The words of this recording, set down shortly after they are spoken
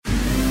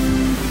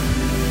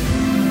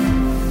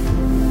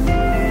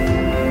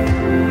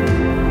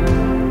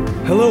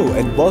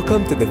and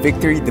welcome to the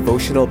Victory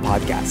Devotional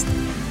Podcast.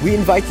 We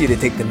invite you to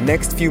take the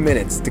next few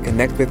minutes to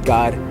connect with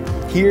God,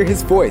 hear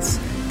His voice,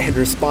 and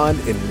respond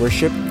in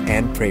worship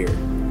and prayer.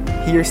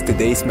 Here's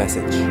today's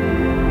message.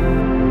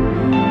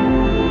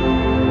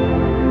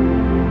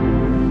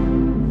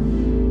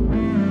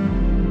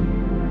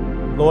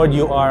 Lord,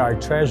 you are our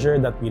treasure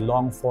that we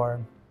long for,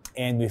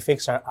 and we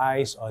fix our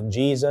eyes on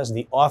Jesus,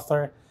 the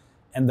author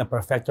and the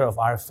perfecter of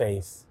our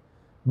faith.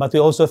 But we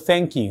also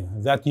thank you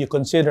that you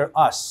consider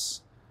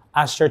us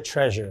as your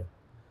treasure,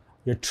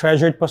 your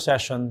treasured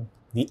possession,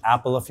 the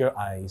apple of your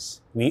eyes.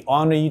 We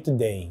honor you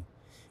today.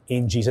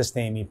 In Jesus'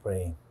 name we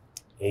pray.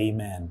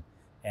 Amen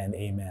and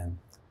amen.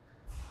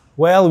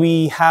 Well,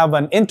 we have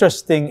an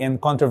interesting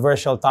and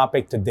controversial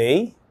topic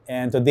today.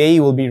 And today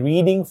we'll be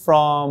reading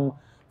from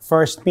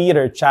 1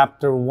 Peter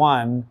chapter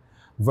 1,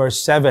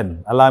 verse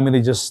 7. Allow me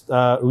to just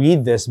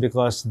read this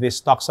because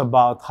this talks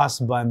about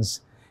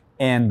husbands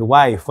and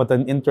wife. What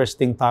an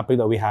interesting topic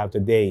that we have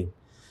today.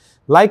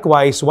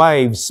 Likewise,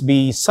 wives,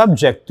 be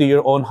subject to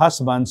your own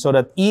husbands, so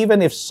that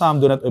even if some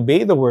do not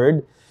obey the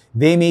word,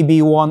 they may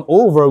be won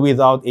over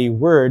without a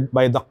word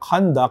by the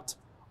conduct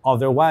of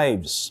their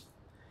wives.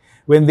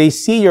 When they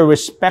see your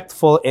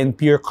respectful and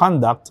pure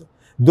conduct,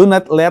 do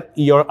not let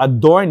your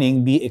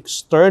adorning be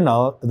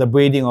external, the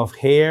braiding of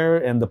hair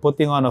and the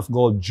putting on of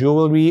gold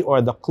jewelry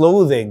or the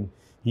clothing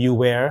you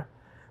wear,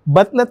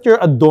 but let your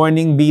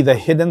adorning be the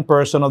hidden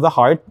person of the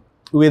heart,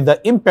 with the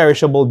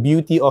imperishable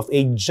beauty of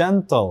a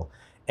gentle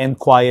and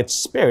quiet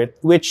spirit,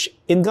 which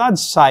in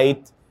God's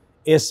sight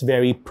is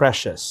very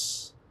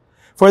precious.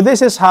 For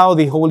this is how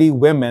the holy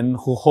women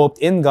who hoped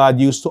in God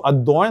used to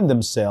adorn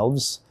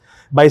themselves,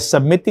 by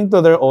submitting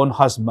to their own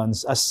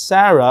husbands, as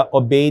Sarah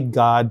obeyed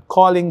God,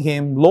 calling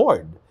him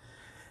Lord.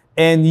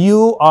 And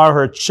you are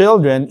her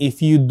children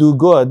if you do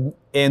good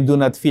and do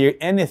not fear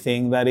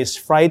anything that is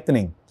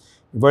frightening.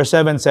 Verse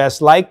 7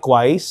 says,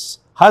 likewise,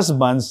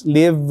 husbands,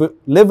 live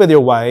with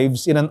your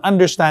wives in an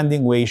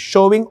understanding way,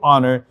 showing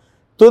honor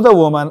to the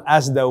woman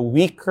as the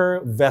weaker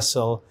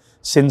vessel,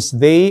 since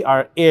they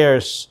are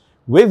heirs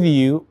with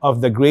you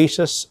of the grace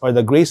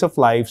of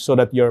life, so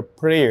that your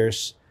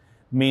prayers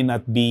may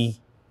not be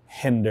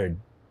hindered.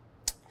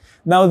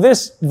 Now,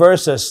 these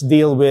verses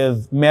deal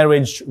with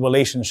marriage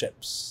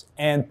relationships,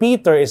 and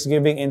Peter is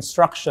giving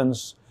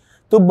instructions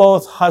to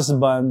both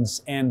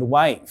husbands and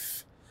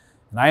wife.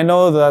 And I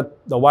know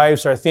that the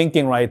wives are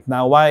thinking right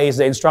now, why is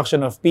the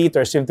instruction of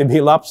Peter seem to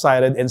be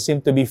lopsided and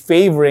seem to be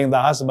favoring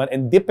the husband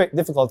and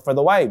difficult for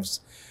the wives?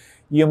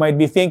 You might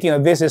be thinking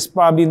that this is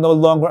probably no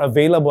longer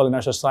available in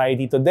our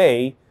society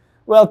today.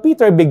 Well,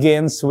 Peter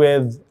begins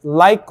with,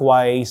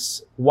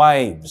 likewise,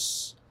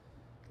 wives.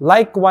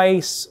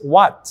 Likewise,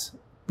 what?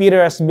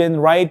 Peter has been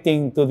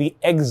writing to the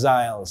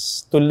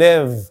exiles to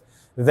live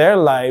their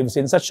lives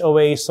in such a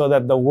way so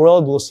that the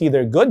world will see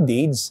their good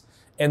deeds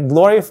and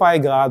glorify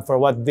God for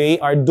what they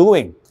are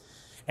doing.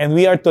 And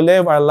we are to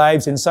live our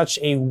lives in such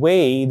a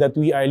way that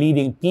we are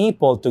leading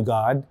people to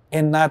God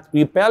and not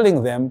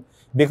repelling them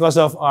because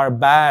of our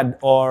bad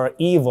or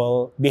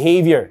evil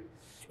behavior.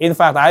 In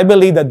fact, I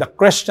believe that the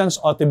Christians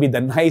ought to be the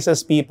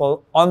nicest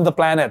people on the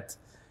planet.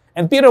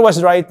 And Peter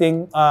was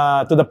writing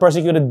to the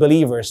persecuted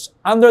believers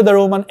under the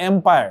Roman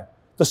Empire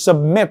to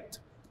submit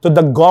to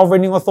the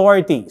governing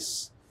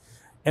authorities.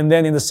 And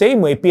then in the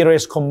same way, Peter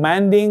is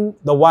commanding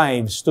the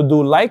wives to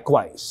do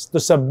likewise,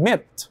 to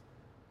submit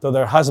to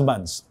their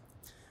husbands.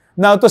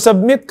 Now, to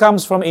submit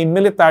comes from a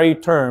military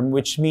term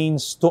which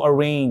means to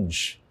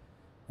arrange.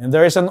 And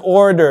there is an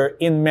order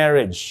in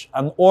marriage,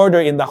 an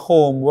order in the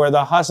home where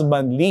the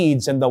husband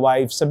leads and the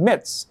wife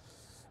submits.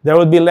 There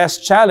would be less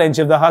challenge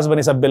if the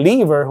husband is a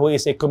believer who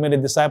is a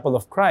committed disciple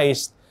of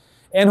Christ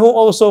and who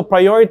also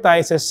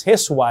prioritizes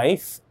his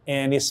wife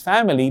and his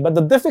family. But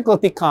the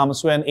difficulty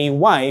comes when a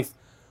wife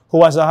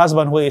who has a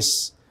husband who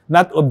is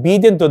not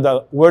obedient to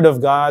the word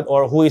of God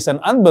or who is an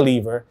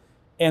unbeliever,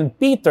 and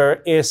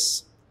Peter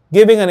is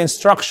giving an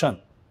instruction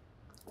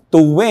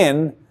to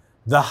win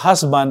the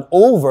husband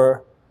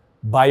over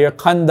by your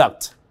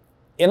conduct.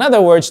 In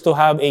other words, to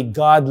have a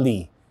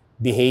godly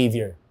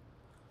behavior.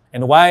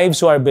 And wives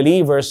who are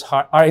believers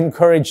are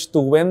encouraged to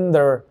win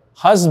their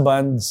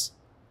husbands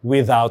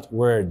without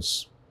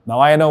words. Now,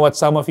 I know what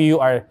some of you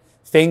are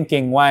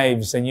thinking,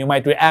 wives, and you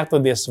might react to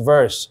this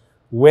verse.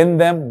 Win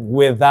them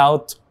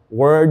without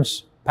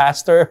words,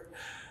 Pastor.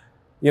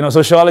 You know,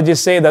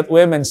 sociologists say that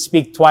women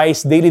speak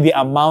twice daily the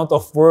amount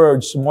of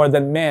words more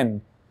than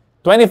men.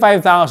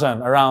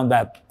 25,000 around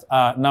that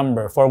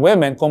number for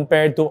women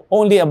compared to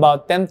only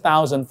about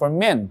 10,000 for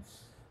men.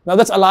 Now,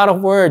 that's a lot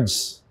of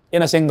words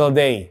in a single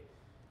day.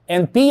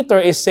 And Peter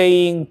is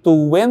saying to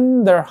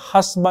win their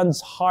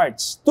husbands'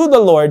 hearts to the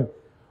Lord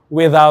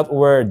without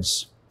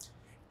words.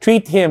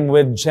 Treat him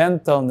with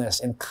gentleness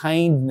and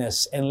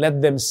kindness and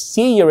let them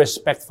see your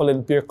respectful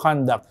and pure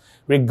conduct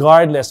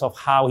regardless of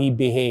how he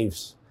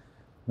behaves.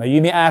 Now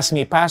you may ask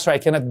me, Pastor, I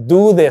cannot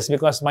do this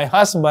because my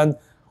husband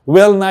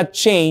will not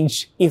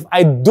change if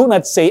I do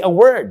not say a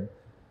word.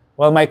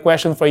 Well, my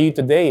question for you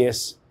today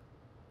is,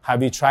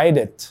 have you tried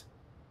it?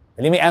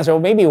 And let me answer,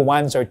 maybe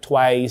once or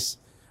twice,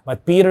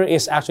 But Peter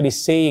is actually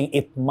saying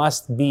it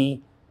must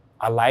be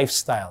a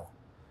lifestyle.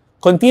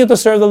 Continue to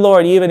serve the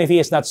Lord even if he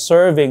is not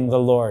serving the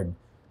Lord.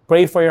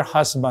 Pray for your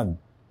husband.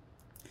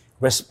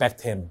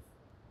 Respect him.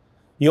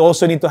 You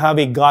also need to have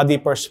a godly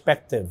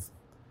perspective.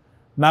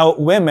 Now,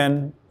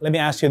 women, let me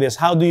ask you this.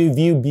 How do you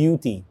view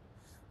beauty?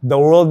 The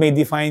world may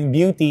define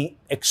beauty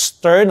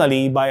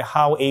externally by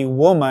how a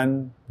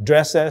woman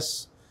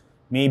dresses,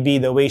 maybe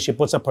the way she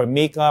puts up her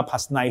makeup,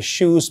 has nice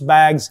shoes,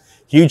 bags,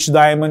 huge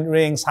diamond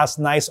rings, has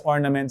nice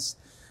ornaments.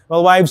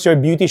 Well, wives, your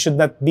beauty should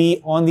not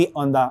be only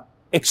on the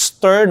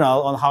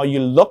external, on how you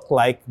look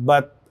like,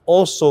 but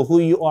also who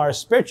you are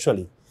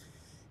spiritually.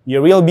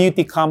 Your real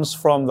beauty comes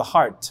from the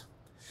heart,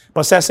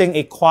 possessing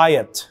a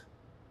quiet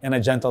and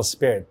a gentle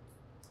spirit.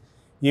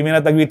 You may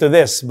not agree to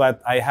this,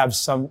 but I have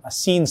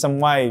seen some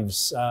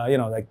wives,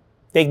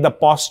 take the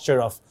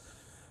posture of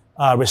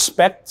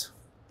respect,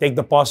 take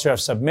the posture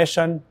of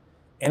submission,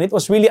 and it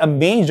was really a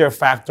major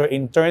factor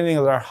in turning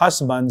their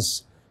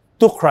husbands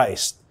to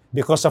Christ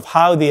because of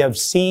how they have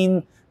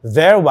seen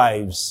their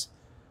wives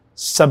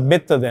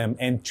submit to them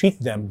and treat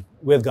them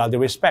with godly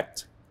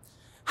respect.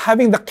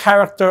 Having the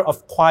character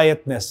of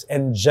quietness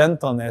and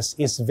gentleness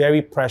is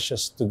very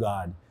precious to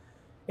God.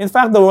 In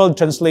fact, the word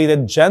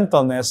translated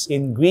gentleness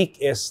in Greek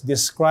is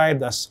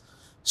described as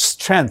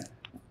strength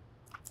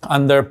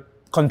under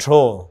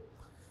control.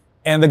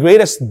 And the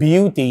greatest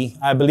beauty,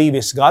 I believe,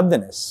 is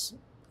godliness.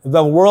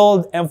 The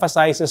world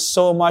emphasizes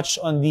so much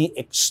on the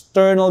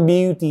external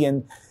beauty,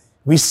 and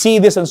we see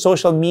this on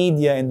social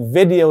media and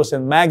videos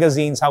and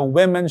magazines, how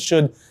women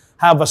should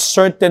have a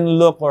certain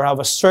look or have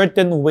a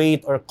certain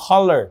weight or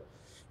color.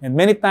 And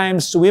many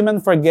times women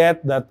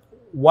forget that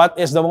what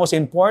is the most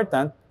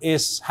important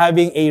is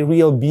having a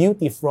real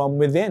beauty from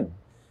within.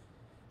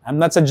 I'm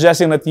not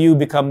suggesting that you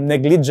become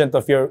negligent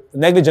of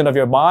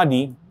your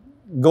body.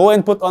 Go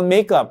and put on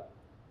makeup.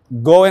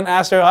 Go and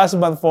ask your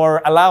husband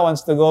for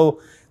allowance to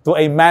go to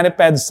a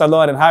mani-ped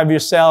salon and have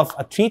yourself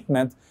a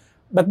treatment.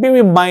 But be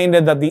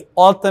reminded that the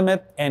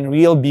ultimate and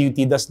real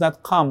beauty does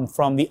not come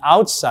from the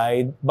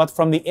outside, but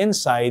from the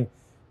inside,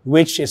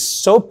 which is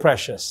so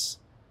precious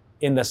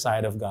in the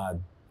sight of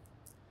God.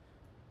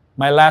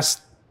 My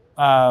last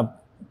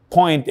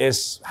point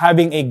is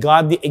having a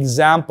godly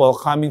example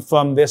coming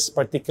from this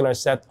particular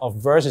set of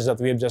verses that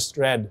we have just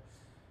read.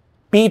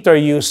 Peter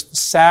used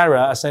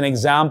Sarah as an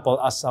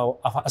example as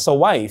a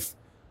wife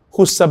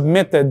who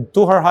submitted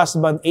to her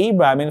husband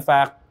Abraham. In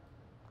fact,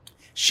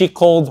 she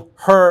called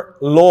her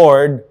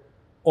Lord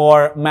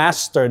or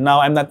Master.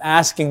 Now, I'm not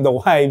asking the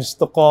wives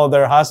to call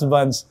their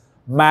husbands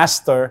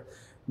Master.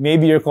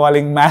 Maybe you're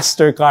calling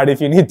MasterCard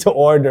if you need to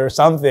order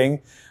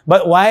something.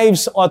 But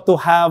wives ought to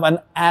have an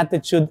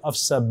attitude of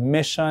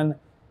submission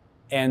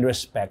and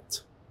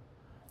respect.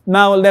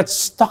 Now,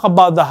 let's talk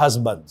about the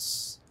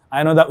husbands.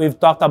 I know that we've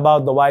talked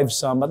about the wives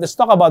some, but let's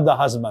talk about the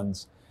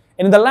husbands.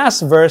 And in the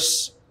last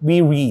verse,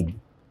 we read,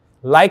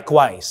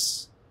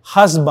 "Likewise,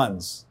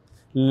 husbands,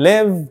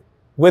 live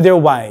with your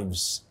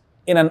wives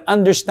in an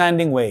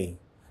understanding way,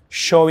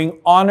 showing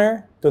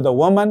honor to the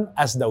woman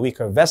as the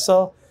weaker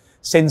vessel,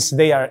 since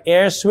they are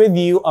heirs with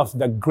you of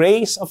the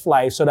grace of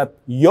life, so that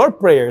your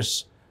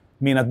prayers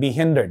may not be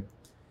hindered."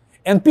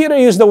 And Peter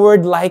used the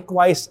word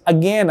likewise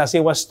again as he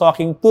was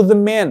talking to the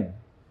men.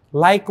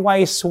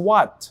 Likewise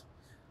what?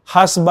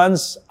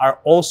 Husbands are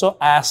also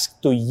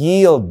asked to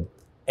yield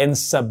and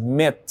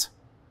submit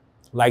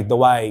like the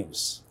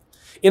wives.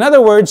 In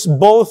other words,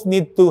 both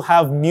need to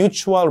have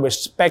mutual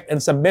respect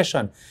and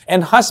submission.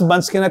 And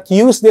husbands cannot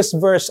use this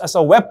verse as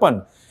a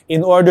weapon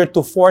in order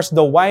to force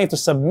the wife to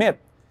submit.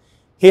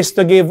 He is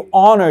to give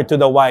honor to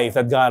the wife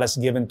that God has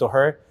given to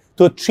her,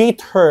 to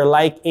treat her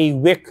like a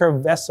weaker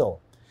vessel.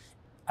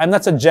 I'm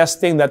not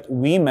suggesting that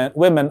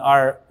women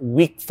are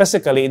weak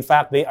physically. In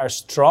fact, they are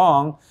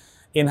strong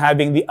in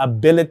having the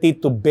ability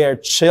to bear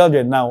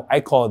children. Now, I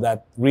call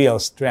that real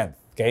strength,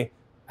 okay?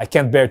 I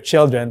can't bear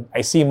children.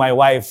 I see my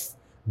wife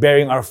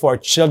bearing our 4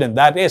 children.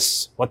 That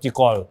is what you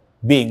call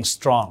being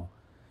strong.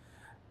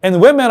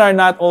 And women are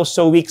not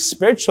also weak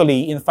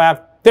spiritually. In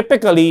fact,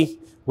 typically,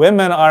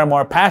 women are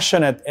more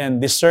passionate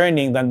and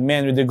discerning than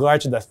men with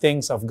regard to the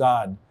things of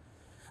God.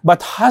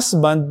 But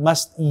husband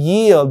must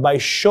yield by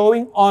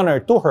showing honor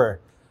to her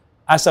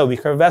as a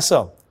weaker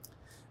vessel.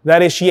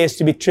 That is, she is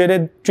to be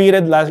treated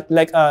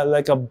like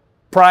a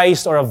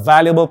prized or a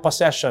valuable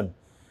possession.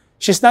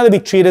 She's not to be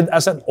treated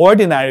as an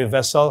ordinary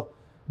vessel,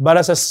 but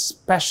as a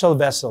special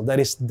vessel that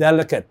is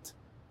delicate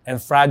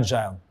and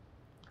fragile.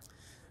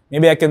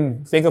 Maybe I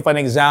can think of an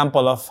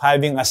example of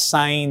having a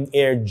signed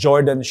Air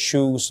Jordan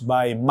shoes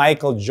by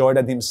Michael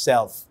Jordan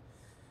himself.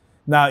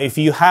 Now, if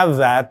you have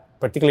that,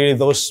 particularly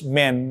those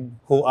men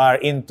who are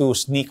into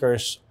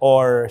sneakers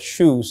or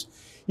shoes,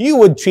 you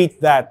would treat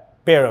that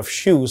pair of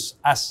shoes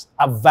as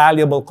a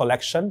valuable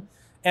collection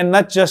and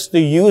not just to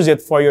use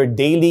it for your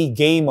daily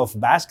game of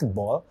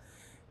basketball.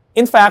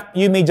 In fact,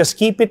 you may just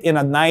keep it in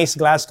a nice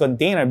glass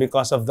container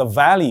because of the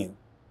value.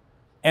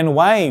 And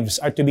wives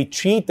are to be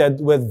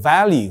treated with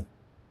value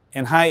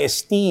and high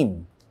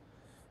esteem.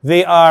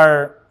 They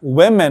are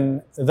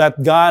women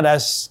that God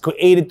has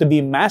created to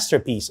be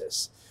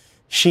masterpieces.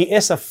 She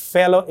is a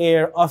fellow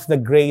heir of the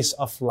grace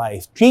of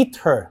life. Treat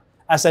her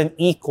as an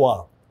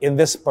equal in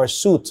this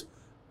pursuit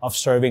of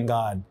serving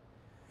God.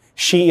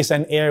 She is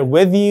an heir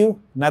with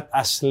you, not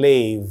a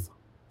slave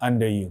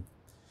under you.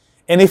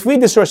 And if we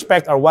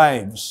disrespect our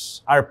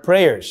wives, our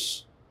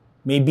prayers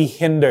may be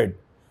hindered.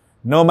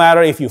 No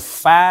matter if you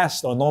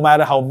fast or no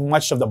matter how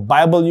much of the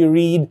Bible you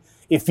read,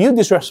 if you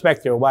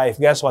disrespect your wife,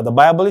 guess what? The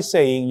Bible is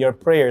saying your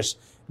prayers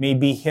may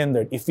be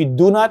hindered. If we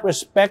do not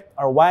respect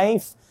our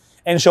wife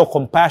and show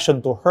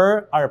compassion to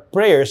her, our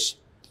prayers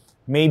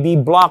may be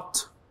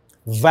blocked.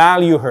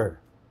 Value her.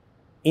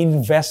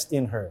 Invest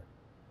in her.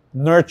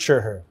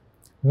 Nurture her.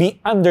 Be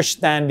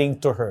understanding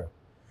to her.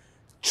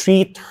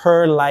 Treat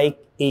her like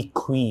a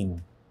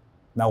queen.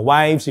 Now,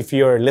 wives, if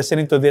you're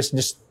listening to this,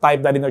 just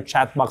type that in our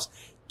chat box.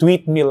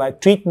 Treat me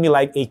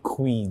like a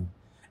queen.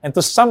 And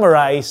to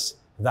summarize,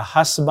 the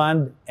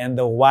husband and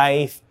the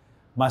wife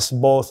must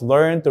both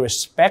learn to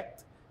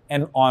respect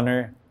and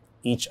honor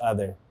each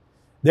other.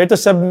 They're to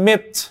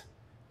submit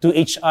to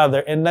each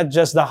other, and not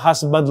just the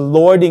husband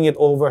lording it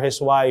over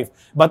his wife,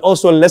 but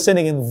also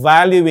listening and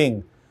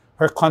valuing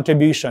her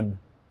contribution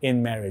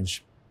in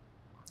marriage.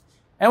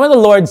 And when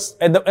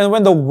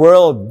when the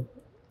world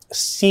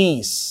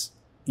sees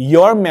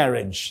your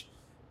marriage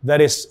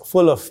that is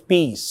full of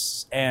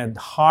peace and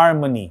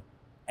harmony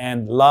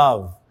and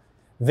love,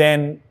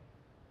 then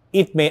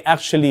it may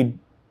actually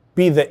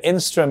be the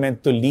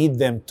instrument to lead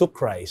them to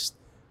Christ,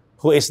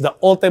 who is the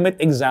ultimate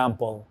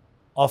example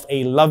of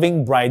a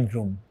loving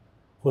bridegroom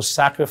who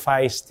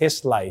sacrificed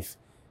his life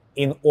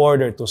in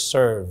order to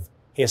serve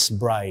his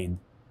bride,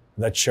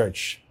 the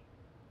church.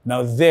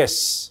 Now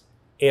this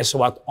is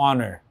what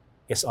honor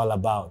is all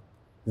about.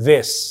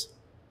 This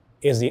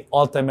is the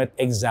ultimate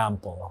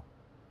example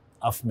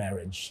of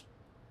marriage.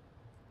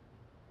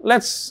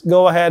 Let's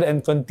go ahead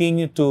and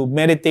continue to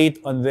meditate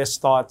on these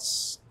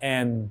thoughts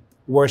and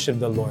worship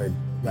the Lord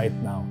right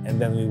now,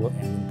 and then we will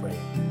end in prayer.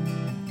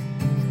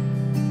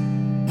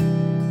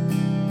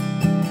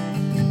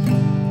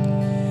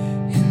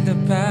 In the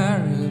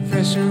power of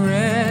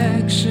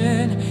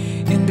resurrection,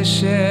 in the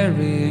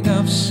sharing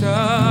of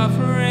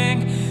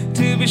suffering,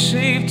 to be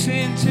shaped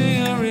into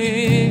your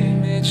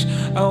image,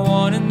 I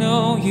want to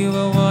know you,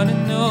 I want to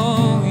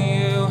know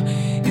you.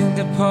 In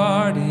the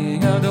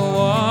parting of the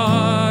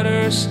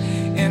waters,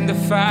 in the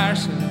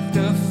fires of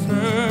the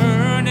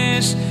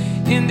furnace,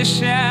 in the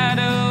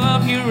shadow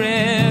of your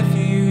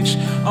refuge,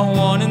 I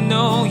want to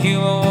know you,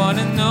 I want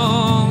to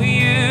know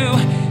you.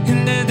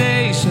 In the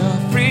days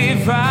of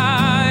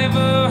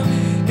revival,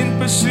 in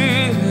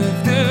pursuit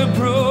of the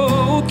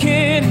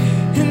broken,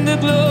 in the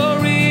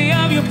glory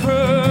of your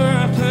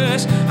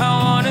purpose, I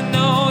want to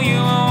know you,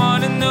 I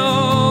want to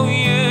know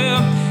you.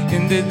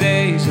 In the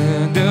days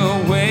of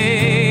the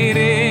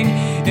waiting,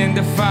 in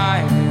the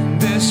fight, in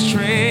the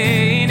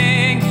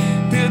straining,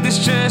 till there's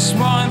just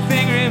one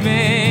thing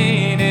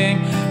remaining,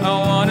 I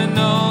want to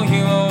know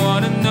you, I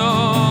want to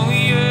know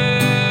you.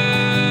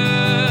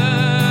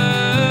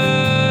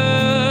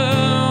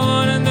 I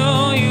want to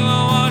know you,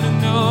 I want to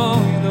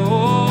know you,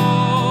 Lord.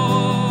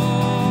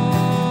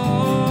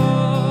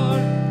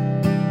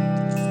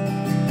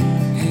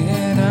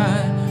 And I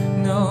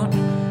know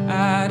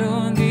I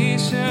don't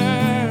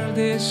deserve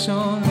this,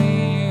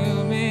 only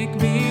you make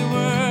me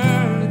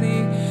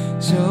worthy.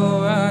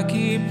 So I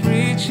keep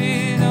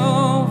reaching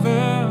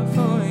over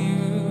for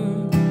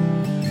you.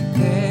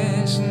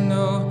 There's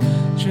no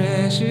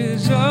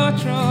treasures or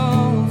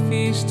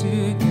trophies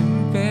to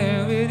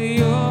compare with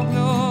your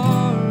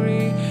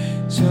glory.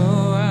 So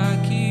I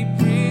keep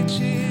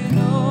reaching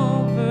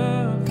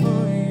over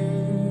for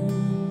you.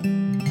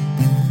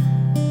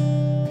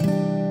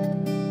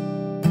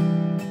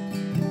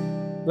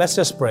 Let's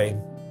just pray.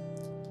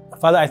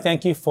 Father, I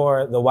thank you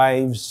for the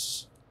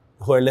wives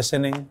who are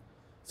listening.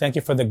 Thank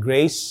you for the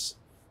grace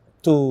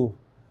to,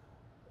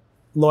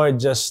 Lord,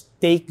 just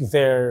take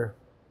their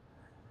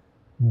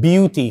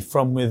beauty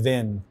from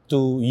within,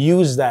 to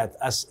use that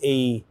as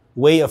a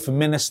way of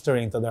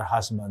ministering to their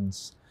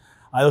husbands.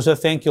 I also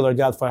thank you, Lord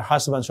God, for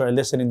husbands who are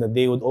listening, that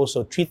they would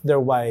also treat their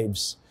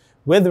wives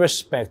with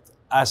respect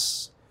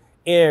as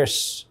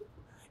heirs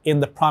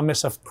in the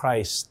promise of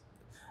Christ,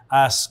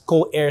 as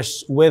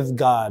co-heirs with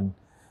God.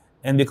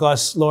 And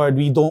because, Lord,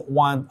 we don't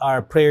want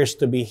our prayers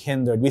to be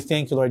hindered, we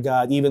thank you, Lord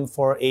God, even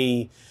for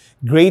a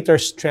greater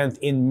strength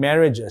in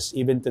marriages,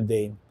 even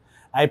today.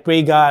 I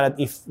pray, God, that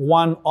if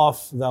one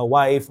of the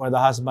wife or the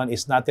husband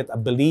is not yet a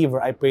believer,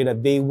 I pray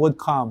that they would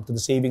come to the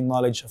saving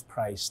knowledge of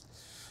Christ.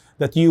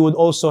 That you would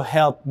also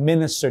help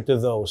minister to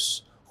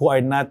those who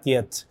are not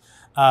yet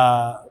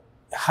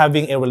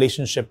having a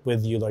relationship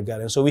with you, Lord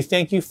God. And so we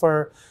thank you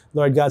for,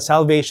 Lord God,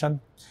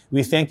 salvation.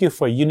 We thank you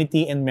for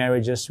unity in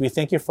marriages. We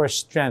thank you for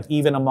strength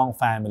even among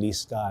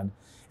families, God.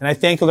 And I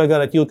thank you, Lord God,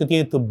 that you will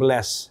continue to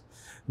bless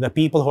the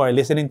people who are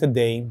listening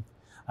today.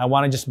 I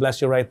want to just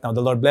bless you right now.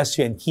 The Lord bless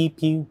you and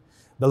keep you.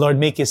 The Lord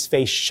make his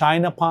face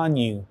shine upon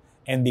you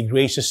and be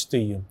gracious to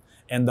you.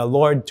 And the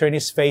Lord turn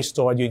his face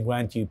toward you and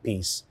grant you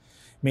peace.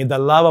 May the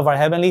love of our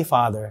Heavenly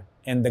Father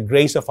and the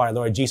grace of our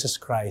Lord Jesus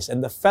Christ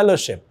and the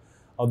fellowship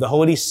of the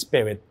Holy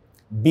Spirit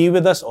be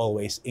with us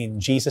always. In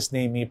Jesus'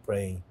 name we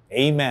pray.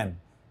 Amen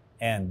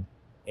and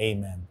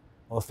amen.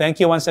 Well,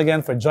 thank you once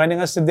again for joining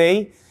us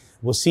today.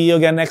 We'll see you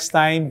again next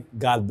time.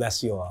 God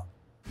bless you all.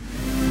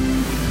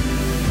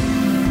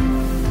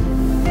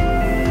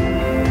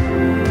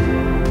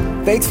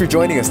 Thanks for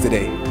joining us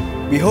today.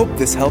 We hope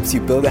this helps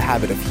you build a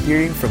habit of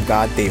hearing from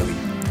God daily.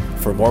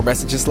 For more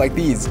messages like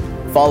these,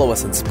 follow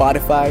us on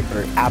Spotify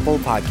or Apple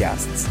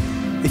Podcasts.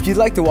 If you'd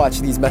like to watch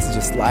these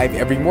messages live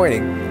every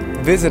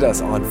morning, visit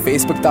us on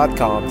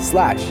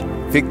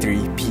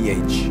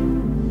facebook.com/victoryph.